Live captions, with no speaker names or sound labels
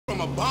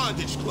from a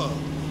bondage club.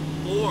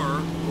 Or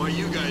why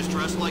you guys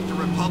dress like the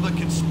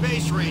Republican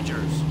Space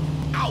Rangers.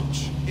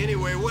 Ouch!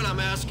 Anyway, what I'm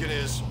asking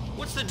is,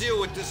 what's the deal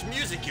with this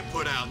music you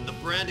put out and the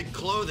branded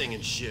clothing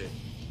and shit?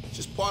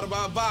 Just part of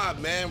our vibe,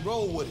 man.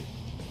 Roll with it.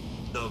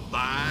 The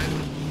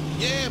vibe?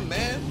 Yeah,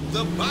 man.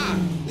 The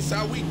vibe. It's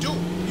how we do.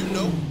 You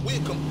know,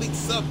 we're a complete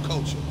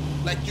subculture.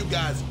 Like you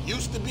guys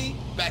used to be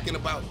back in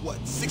about,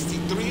 what,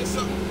 63 or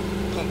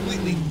something?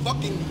 Completely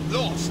fucking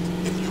lost,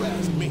 if you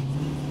ask me.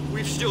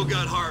 We've still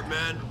got heart,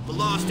 man. The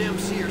Lost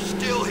MC are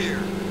still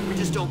here. We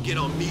just don't get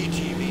on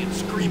MeTV and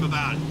scream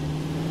about it.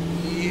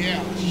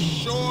 Yeah,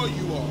 sure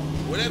you are.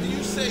 Whatever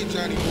you say,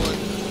 Johnny boy.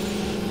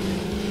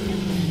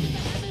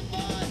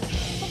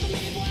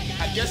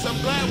 I guess I'm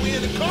glad we're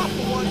in the car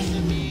for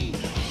once.